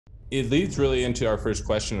It leads really into our first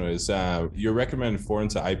question was your recommended foreign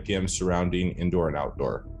to IPM surrounding indoor and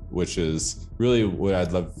outdoor, which is really what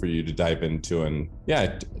I'd love for you to dive into. And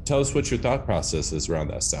yeah, tell us what your thought process is around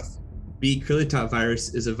that stuff. B. cryptotop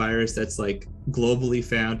virus is a virus that's like globally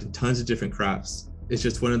found in tons of different crops. It's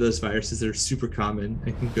just one of those viruses that are super common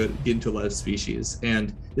and can get into a lot of species.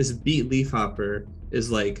 And this beet leafhopper is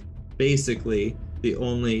like basically the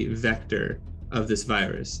only vector of this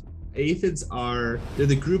virus. Aphids they're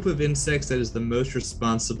the group of insects that is the most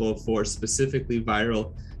responsible for specifically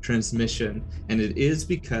viral transmission. And it is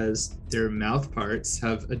because their mouth parts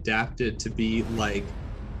have adapted to be like,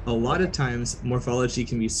 a lot of times morphology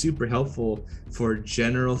can be super helpful for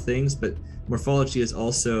general things, but morphology has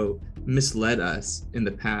also misled us in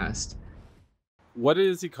the past. What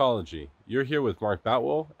is ecology? You're here with Mark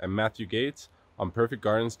Boutwell and Matthew Gates on Perfect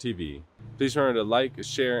Gardens TV. Please remember to like,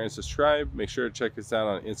 share, and subscribe. Make sure to check us out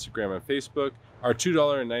on Instagram and Facebook. Our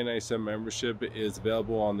 $2.99 membership is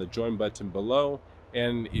available on the join button below.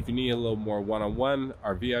 And if you need a little more one-on-one,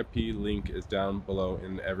 our VIP link is down below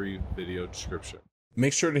in every video description.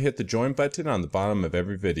 Make sure to hit the join button on the bottom of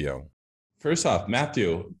every video. First off,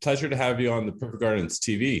 Matthew, pleasure to have you on the Perfect Gardens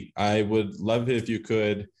TV. I would love it if you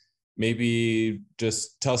could maybe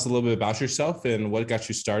just tell us a little bit about yourself and what got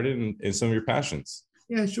you started and some of your passions.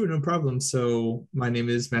 Yeah, sure, no problem. So my name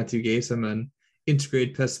is Matthew Gates. I'm an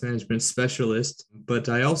integrated pest management specialist, but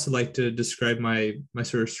I also like to describe my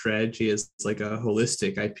sort of strategy as like a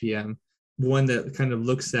holistic IPM, one that kind of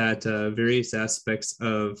looks at various aspects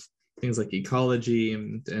of things like ecology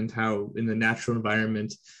and how in the natural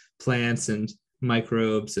environment, plants and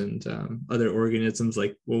microbes and other organisms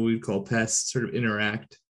like what we would call pests sort of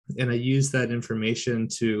interact. And I use that information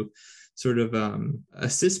to sort of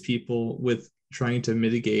assist people with trying to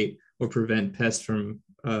mitigate or prevent pests from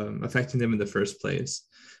affecting them in the first place.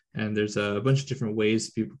 And there's a bunch of different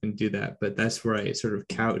ways people can do that, but that's where I sort of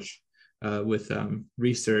couch with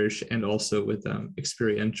research and also with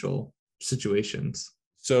experiential situations.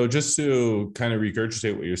 So just to kind of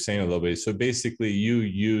regurgitate what you're saying a little bit, so basically you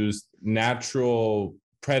use natural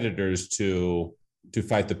predators to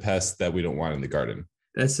fight the pests that we don't want in the garden.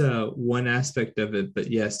 That's one aspect of it,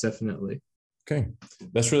 but yes, definitely. Okay,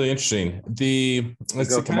 that's really interesting.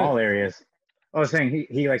 Let's go from all areas. I was saying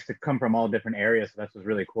he likes to come from all different areas. So that's what's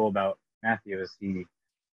really cool about Matthew is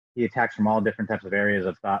he attacks from all different types of areas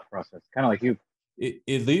of thought process, kind of like you.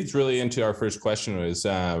 It leads really into our first question was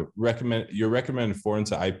your recommended foreign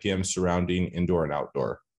to IPM surrounding indoor and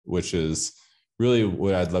outdoor, which is really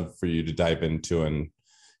what I'd love for you to dive into. And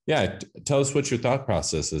yeah, tell us what your thought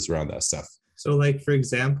process is around that stuff. So like, for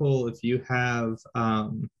example, if you have,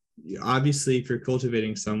 obviously if you're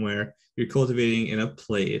cultivating somewhere, you're cultivating in a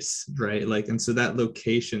place, right? Like, and so that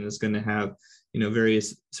location is going to have,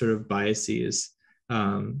 various sort of biases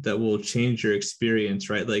that will change your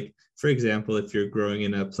experience, right? Like, for example, if you're growing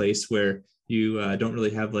in a place where you don't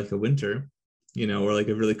really have like a winter, or like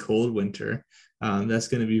a really cold winter, that's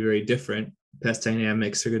going to be very different. Pest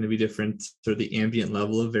dynamics are going to be different. Sort of the ambient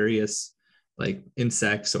level of various like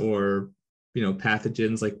insects or,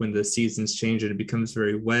 pathogens, like when the seasons change and it becomes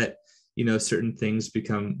very wet, certain things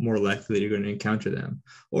become more likely that you're going to encounter them.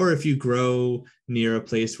 Or if you grow near a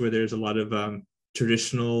place where there's a lot of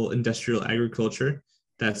traditional industrial agriculture,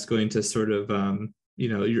 that's going to sort of,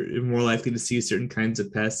 you're more likely to see certain kinds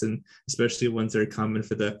of pests, and especially ones that are common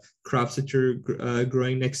for the crops that you're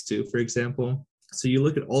growing next to, for example. So you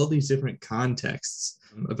look at all these different contexts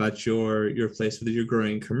about your place, whether you're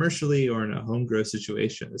growing commercially or in a home grow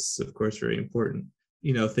situation. This is, of course, very important.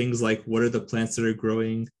 Things like what are the plants that are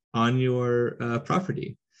growing on your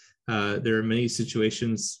property? There are many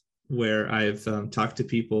situations where I've talked to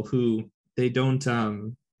people who they don't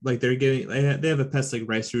they have a pest like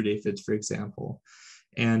rice root aphids, for example,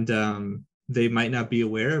 and they might not be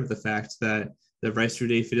aware of the fact that the rice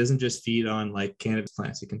root aphid doesn't just feed on like cannabis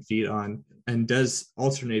plants. It can feed on and does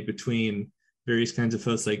alternate between various kinds of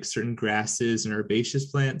hosts, like certain grasses and herbaceous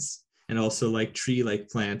plants, and also like tree-like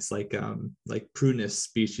plants, like prunus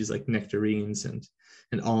species, like nectarines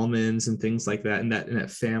and almonds and things like that, and that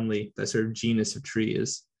family, that sort of genus of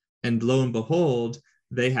trees. And lo and behold,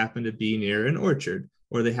 they happen to be near an orchard,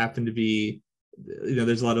 or they happen to be,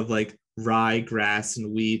 there's a lot of like rye grass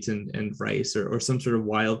and wheat and rice, or some sort of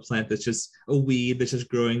wild plant that's just a weed that's just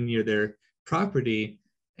growing near their property.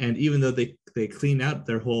 And even though they clean out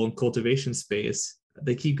their whole cultivation space,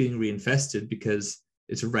 they keep getting reinfested because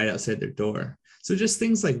it's right outside their door. So just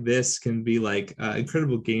things like this can be like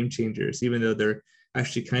incredible game changers, even though they're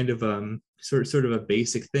actually kind of sort of a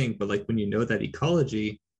basic thing. But like when you know that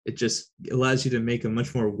ecology, it just allows you to make a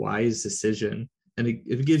much more wise decision and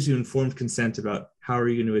it gives you informed consent about how are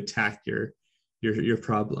you going to attack your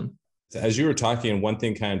problem. As you were talking, one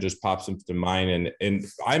thing kind of just pops into mind, and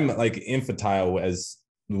I'm like infantile as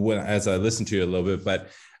I listen to you a little bit, but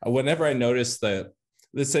whenever I notice that,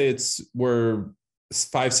 let's say we're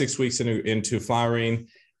 5-6 weeks into flowering,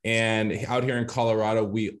 and out here in Colorado,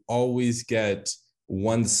 we always get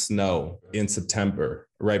one snow in September,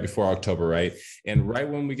 right before October, right? And right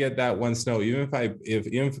when we get that one snow, even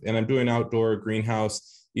if and I'm doing outdoor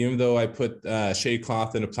greenhouse, even though I put shade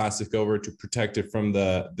cloth and a plastic over to protect it from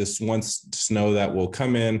this one snow that will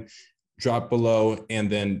come in, drop below, and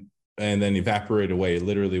then evaporate away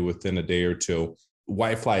literally within a day or two,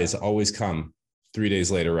 whiteflies always come 3 days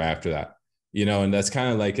later or after that. And that's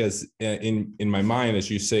kind of like, as in my mind, as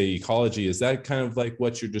you say, ecology, is that kind of like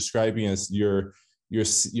what you're describing as you're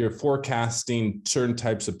forecasting certain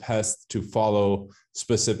types of pests to follow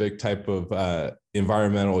specific type of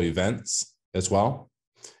environmental events as well?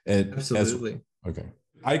 Absolutely. Okay.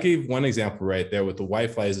 I gave one example right there with the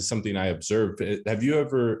whiteflies is something I observed.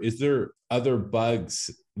 Is there other bugs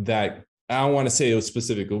that, I don't want to say it was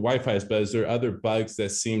specific with whiteflies, but is there other bugs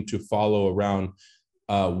that seem to follow around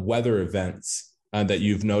weather events that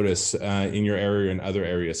you've noticed in your area and other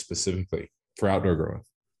areas specifically for outdoor growth?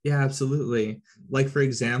 Yeah, absolutely. Like, for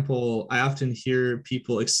example, I often hear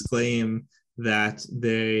people exclaim that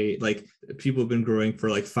people have been growing for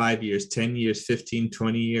like 5 years, 10 years, 15,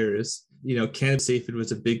 20 years. Cannabis aphid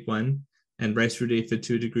was a big one, and rice root aphid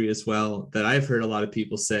to a degree as well, that I've heard a lot of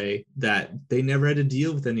people say that they never had to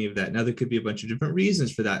deal with any of that. Now, there could be a bunch of different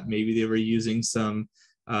reasons for that. Maybe they were using some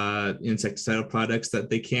insecticidal products that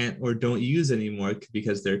they can't or don't use anymore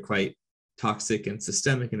because they're quite toxic and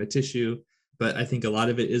systemic in the tissue. But I think a lot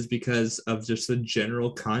of it is because of just the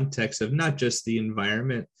general context of not just the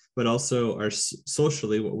environment, but also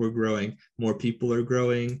socially what we're growing. More people are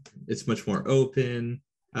growing. It's much more open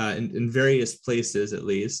in various places, at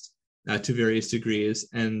least to various degrees.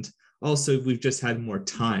 And also we've just had more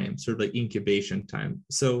time, sort of like incubation time.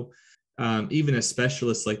 So even a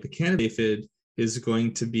specialist like the cannabis aphid is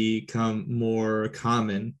going to become more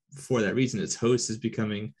common for that reason. Its host is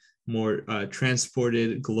becoming more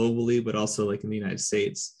transported globally, but also like in the United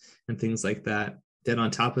States and things like that. Then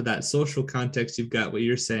on top of that social context, you've got what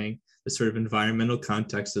you're saying, the sort of environmental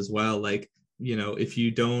context as well. Like, if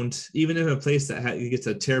you don't, even in a place that gets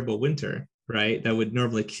a terrible winter, right, that would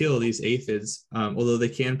normally kill these aphids, although they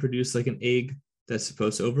can produce like an egg that's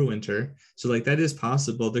supposed to overwinter. So like that is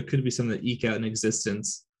possible. There could be some that eke out in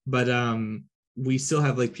existence, but we still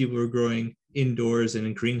have like people who are growing indoors and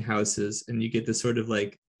in greenhouses, and you get this sort of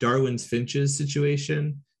like Darwin's finches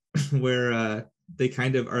situation where they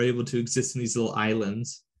kind of are able to exist in these little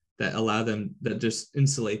islands that allow them, that just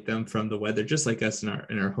insulate them from the weather, just like us in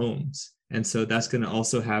our homes. And so that's going to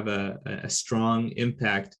also have a strong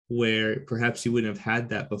impact where perhaps you wouldn't have had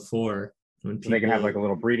that before. When people, they can have like a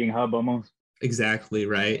little breeding hub almost. Exactly,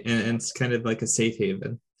 right. And it's kind of like a safe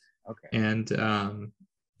haven. Okay. And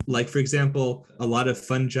like, for example, a lot of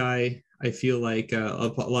fungi, I feel like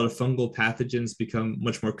a lot of fungal pathogens become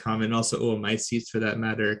much more common, also oomycetes for that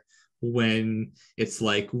matter, when it's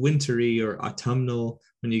like wintry or autumnal,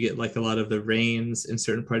 when you get like a lot of the rains in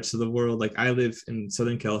certain parts of the world. Like I live in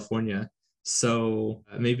Southern California, so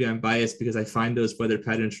maybe I'm biased because I find those weather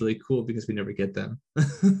patterns really cool because we never get them.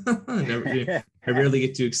 I rarely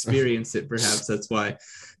get to experience it, perhaps that's why.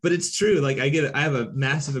 But it's true, like I have a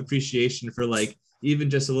massive appreciation for like even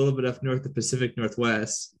just a little bit up north, the Pacific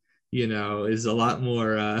Northwest, is a lot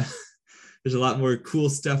more there's a lot more cool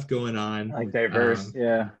stuff going on, like diverse.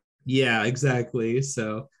 Yeah, exactly.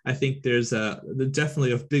 So I think there's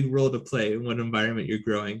definitely a big role to play in what environment you're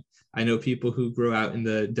growing. I know people who grow out in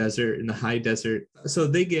the desert, in the high desert, so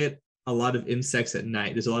they get a lot of insects at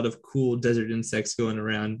night. There's a lot of cool desert insects going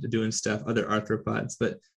around doing stuff, other arthropods,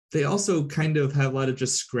 but they also kind of have a lot of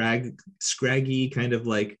just scraggy kind of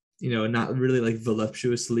like, not really like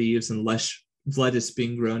voluptuous leaves and lush lettuce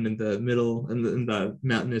being grown in the middle in the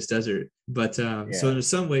mountainous desert. But so in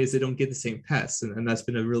some ways they don't get the same pests, and that's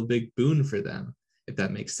been a real big boon for them, if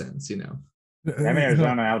that makes sense. Having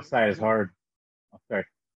Arizona outside is hard. Oh, sorry.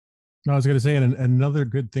 No, I was going to say, and another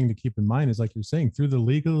good thing to keep in mind is, like you're saying, through the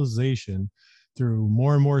legalization, through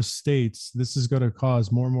more and more states, this is going to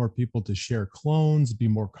cause more and more people to share clones, be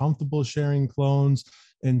more comfortable sharing clones.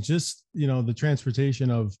 And just, the transportation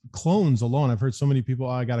of clones alone. I've heard so many people,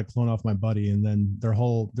 I got a clone off my buddy, and then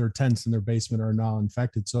their tents in their basement are now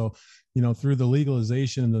infected. So, through the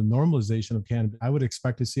legalization and the normalization of cannabis, I would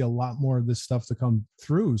expect to see a lot more of this stuff to come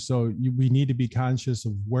through. So we need to be conscious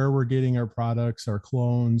of where we're getting our products, our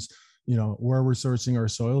clones, where we're sourcing our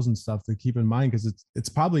soils and stuff to keep in mind, because it's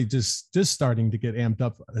probably just starting to get amped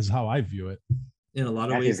up, is how I view it. In a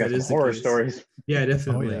lot of ways, that is the horror stories. Yeah,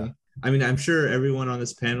 definitely. Oh, yeah. I mean, I'm sure everyone on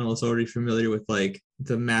this panel is already familiar with like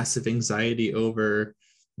the massive anxiety over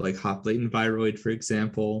like hop latent viroid, for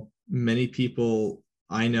example. Many people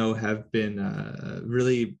I know have been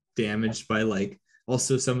really damaged by like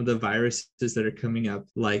also some of the viruses that are coming up,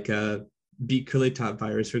 like beet curly top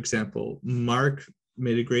virus, for example. Mark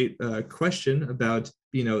made a great question about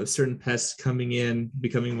certain pests coming in,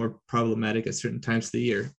 becoming more problematic at certain times of the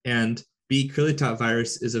year. And beet curly top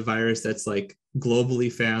virus is a virus that's like globally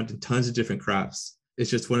found in tons of different crops. It's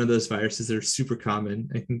just one of those viruses that are super common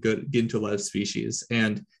and can get into a lot of species.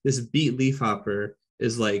 And this beet leafhopper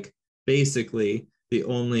is like basically the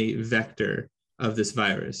only vector of this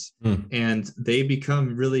virus. And they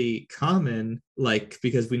become really common, like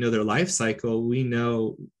because we know their life cycle, we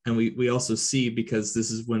know, and we also see, because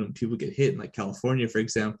this is when people get hit in like California, for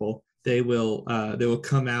example, they will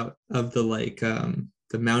come out of the like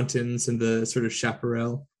the mountains and the sort of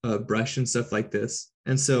chaparral brush and stuff like this.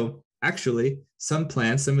 And so actually some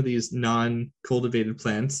plants, some of these non-cultivated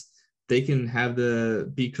plants, they can have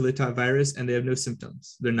the beet curly top virus and they have no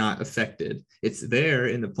symptoms. They're not affected. It's there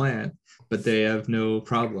in the plant, but they have no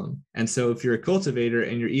problem. And so if you're a cultivator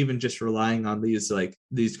and you're even just relying on these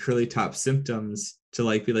curly top symptoms to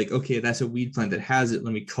like be like, okay, that's a weed plant that has it,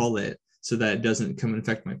 let me cull it so that it doesn't come and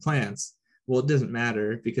infect my plants. Well, it doesn't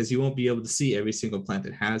matter, because you won't be able to see every single plant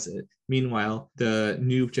that has it. Meanwhile, the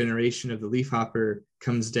new generation of the leafhopper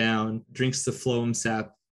comes down, drinks the phloem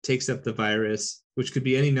sap, takes up the virus, which could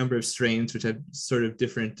be any number of strains, which have sort of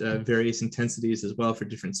different various intensities as well for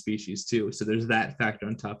different species too. So there's that factor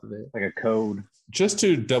on top of it. Like a code. Just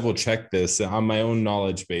to double check this on my own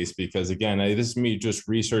knowledge base, because again, this is me just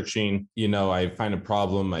researching. I find a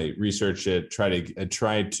problem, I research it,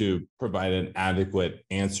 try to provide an adequate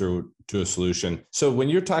answer to a solution. So when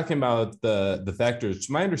you're talking about the vectors,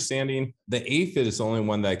 to my understanding, the aphid is the only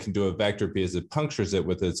one that can do a vector because it punctures it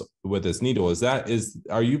with its needle.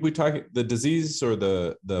 Are we talking the disease or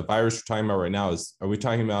the virus we're talking about right now? Are we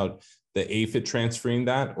talking about the aphid transferring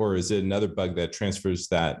that, or is it another bug that transfers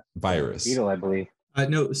that virus? Beetle, I believe.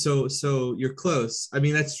 No, so you're close. I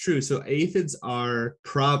mean, that's true. So aphids are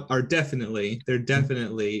definitely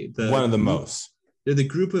the one of the most. They're the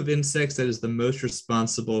group of insects that is the most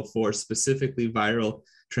responsible for specifically viral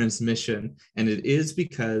transmission, and it is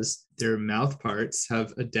because their mouth parts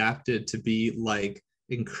have adapted to be like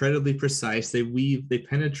incredibly precise. They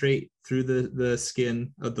penetrate through the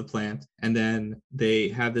skin of the plant, and then they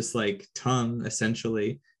have this like tongue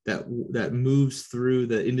essentially that moves through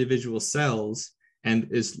the individual cells and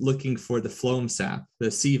is looking for the phloem sap,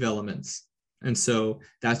 the sieve elements. And so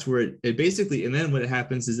that's where it basically, and then what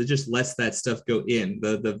happens is it just lets that stuff go in.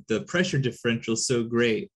 The pressure differential is so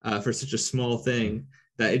great for such a small thing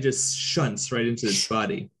that it just shunts right into its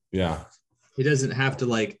body. Yeah. It doesn't have to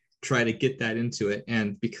like try to get that into it.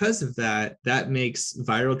 And because of that, that makes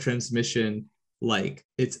viral transmission like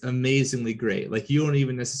it's amazingly great. Like you don't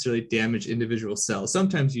even necessarily damage individual cells.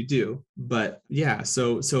 Sometimes you do, but yeah.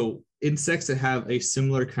 So insects that have a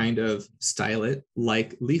similar kind of stylet,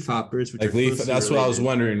 like leafhoppers, which that's what I was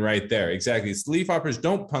wondering right there. Exactly. Leafhoppers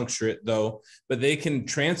don't puncture it though, but they can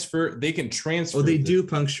transfer. Oh, they do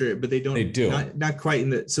puncture it, but they don't. They do not quite in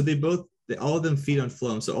the. So all of them feed on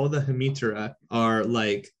phloem. So all the hemiptera are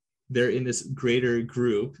like they're in this greater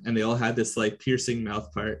group, and they all have this like piercing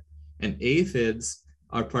mouth part. And aphids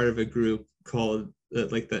are part of a group called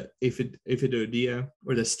like the Aphidoidea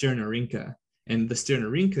or the Sternaryncha. And the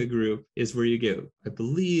Sternaryncha group is where you get, I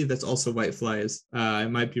believe that's also whiteflies. I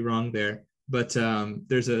might be wrong there, but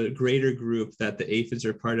there's a greater group that the aphids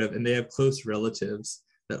are part of, and they have close relatives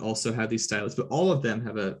that also have these styles, but all of them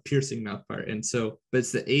have a piercing mouth part. And so, but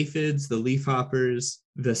it's the aphids, the leafhoppers,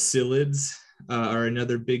 the psyllids are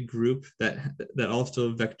another big group that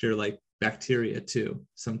also vector like bacteria too,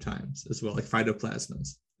 sometimes as well, like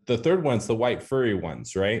phytoplasmas. The third one's the white furry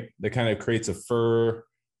ones, right? That kind of creates a fur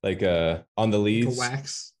like on the leaves, like a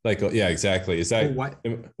wax. Yeah, exactly. Is that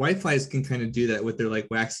whiteflies can kind of do that with their like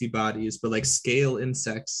waxy bodies, but like scale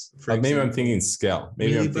insects, for maybe example, I'm thinking scale.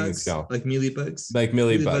 Maybe I'm thinking scale. Like mealybugs. Like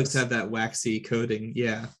mealybugs have that waxy coating.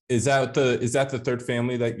 Yeah. Is that the third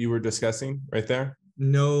family that you were discussing right there?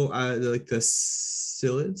 No, like the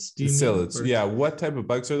psyllids. The psyllids. Yeah. What type of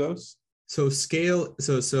bugs are those? So scale.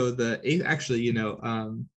 So actually,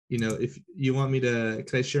 if you want me to,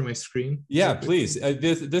 can I share my screen? Yeah, please.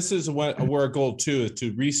 This is what our goal too, is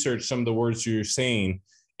to research some of the words you're saying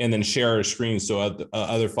and then share our screen so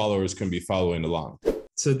other followers can be following along.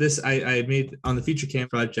 So this I made on the Future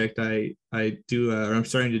Camp project. I do or I'm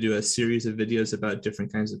starting to do a series of videos about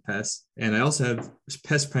different kinds of pests, and I also have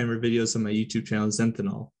pest primer videos on my YouTube channel,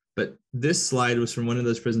 Zenthanol. But this slide was from one of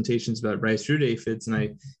those presentations about rice root aphids, and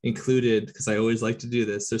I included, because I always like to do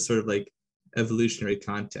this, so sort of like evolutionary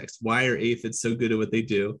context. Why are aphids so good at what they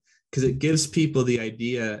do? Because it gives people the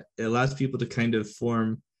idea, it allows people to kind of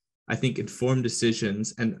form, I think, informed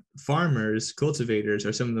decisions. And farmers, cultivators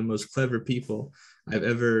are some of the most clever people I've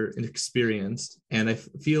ever experienced. And I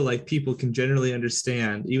feel like people can generally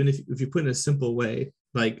understand, even if you put it in a simple way,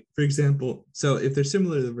 like, for example, so if they're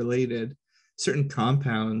similarly related, certain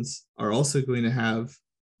compounds are also going to have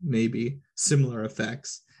maybe similar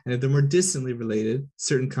effects. And if they're more distantly related,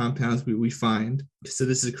 certain compounds we find, so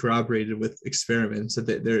this is corroborated with experiments, so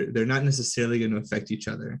that they're not necessarily going to affect each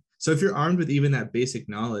other. So if you're armed with even that basic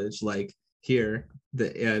knowledge, like here, the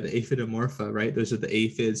Aphidomorpha, right? Those are the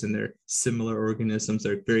aphids, and they're similar organisms.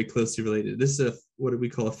 They're very closely related. This is what we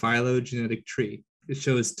call a phylogenetic tree. It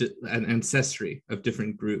shows an ancestry of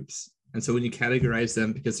different groups. And so when you categorize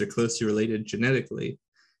them because they're closely related genetically,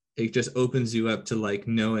 it just opens you up to like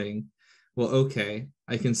knowing, well, okay,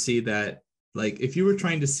 I can see that, like, if you were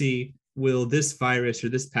trying to see, will this virus or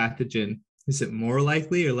this pathogen, is it more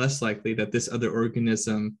likely or less likely that this other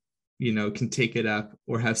organism, can take it up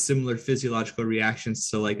or have similar physiological reactions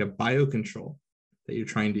to like a biocontrol that you're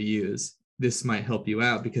trying to use? This might help you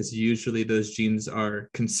out because usually those genes are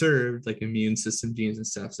conserved, like immune system genes and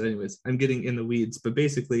stuff. So anyways, I'm getting in the weeds, but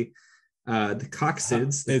basically the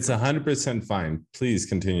coccids. It's 100% fine. Please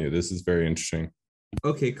continue. This is very interesting.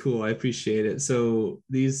 Okay, cool. I appreciate it. So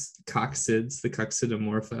these coccids, the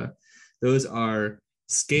Coccidomorpha, those are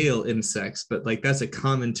scale insects, but like that's a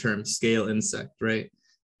common term, scale insect, right?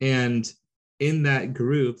 And in that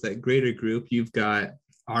group, that greater group, you've got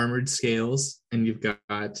armored scales and you've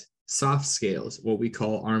got soft scales, what we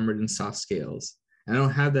call armored and soft scales. And I don't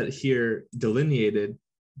have that here delineated,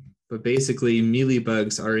 but basically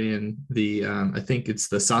mealybugs are in the, I think it's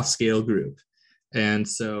the soft scale group. And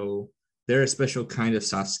so they're a special kind of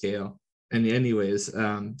soft scale. And anyways,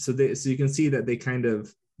 so you can see that they kind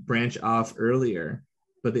of branch off earlier,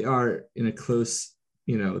 but they are in a close,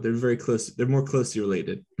 they're very close. They're more closely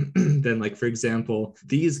related than, like, for example,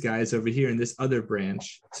 these guys over here in this other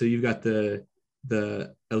branch. So you've got the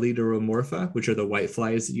Elyderomorpha, which are the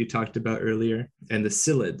whiteflies that you talked about earlier, and the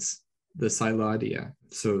psyllids, the Psyllodia.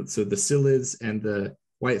 So the psyllids and the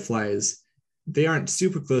whiteflies, they aren't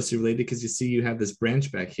super closely related because you have this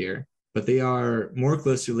branch back here, but they are more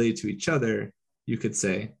closely related to each other, you could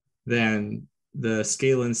say, than the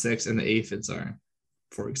scale insects and the aphids are,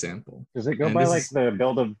 for example. Does it go by like the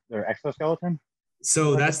build of their exoskeleton?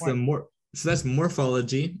 So that's that's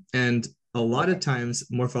morphology. And a lot of times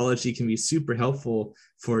morphology can be super helpful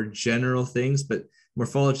for general things, but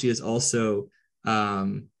morphology has also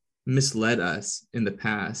misled us in the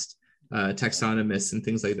past, taxonomists and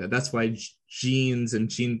things like that. That's why genes and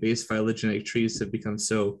gene-based phylogenetic trees have become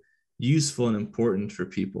so useful and important for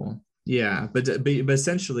people. Yeah, but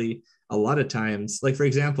essentially, a lot of times, like, for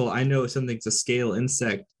example, I know something's a scale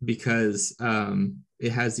insect because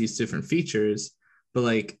it has these different features, but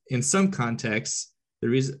like in some contexts,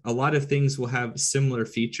 a lot of things will have similar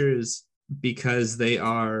features because they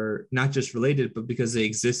are not just related, but because they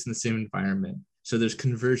exist in the same environment. So there's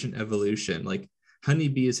convergent evolution. Like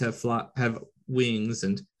honeybees have wings,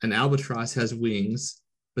 and an albatross has wings,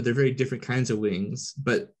 but they're very different kinds of wings.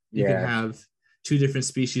 But you can have two different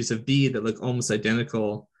species of bee that look almost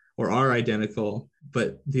identical or are identical,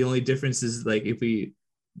 but the only difference is like if we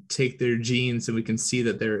take their genes and we can see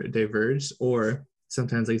that they're diverged, or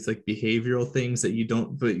sometimes it's like behavioral things that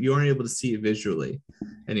you aren't able to see it visually.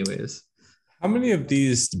 Anyways, how many of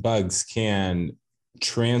these bugs can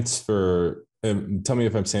transfer? Tell me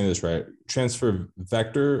if I'm saying this right. Transfer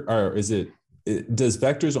vector, or does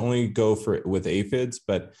vectors only go with aphids?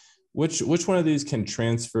 But which one of these can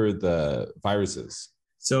transfer the viruses?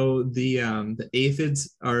 So the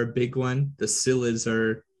aphids are a big one. The psyllids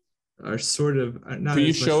are sort of not. Could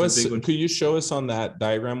you show us on that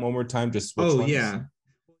diagram one more time? Just which ones? Yeah.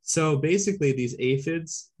 So basically, these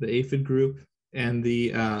aphids, the aphid group, and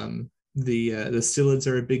the psyllids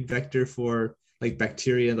are a big vector for like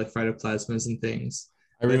bacteria, like phytoplasmas and things.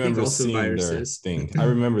 I remember seeing viruses. Their thing. I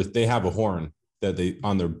remember they have a horn that they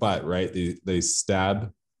on their butt, right? They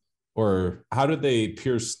stab, or how do they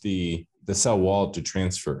pierce the cell wall to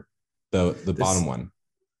transfer the bottom one?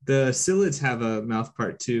 The psyllids have a mouth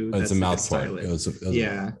part too. It's a mouth part.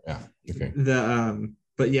 Yeah. Okay.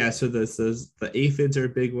 But yeah, so the aphids are a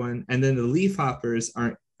big one, and then the leafhoppers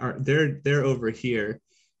they're over here.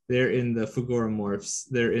 They're in the phagoromorphs.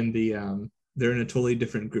 They're in the they're in a totally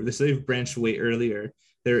different group. So they've branched way earlier.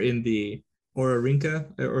 They're in the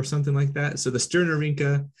Ororhyncha or something like that. So the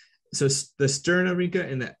Sternarhyncha, the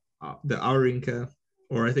Sternarhyncha and the Aurhyncha,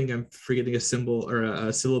 or I think I'm forgetting a symbol or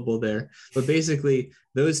a syllable there. But basically,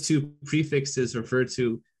 those two prefixes refer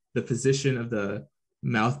to the position of the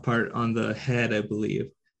mouth part on the head, I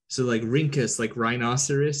believe. So like rhynchus, like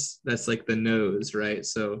rhinoceros, that's like the nose, right?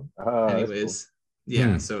 So anyways, cool.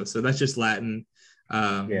 Yeah, so that's just Latin.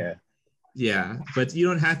 Yeah, but you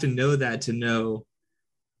don't have to know that to know,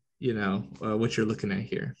 what you're looking at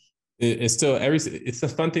here. It's still it's the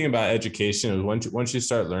fun thing about education is once you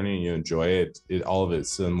start learning and you enjoy it, all of it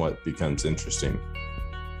somewhat becomes interesting.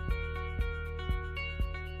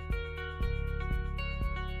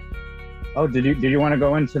 Oh, did you want to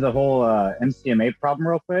go into the whole MCMA problem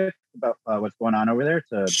real quick about what's going on over there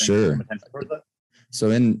to bring Sure. some attention towards that?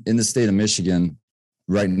 So in the state of Michigan,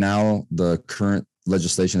 right now, the current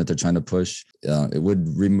legislation that they're trying to push, it would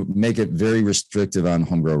make it very restrictive on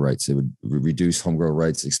home grow rights. It would reduce home grow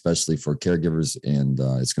rights, especially for caregivers, and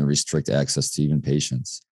it's going to restrict access to even patients.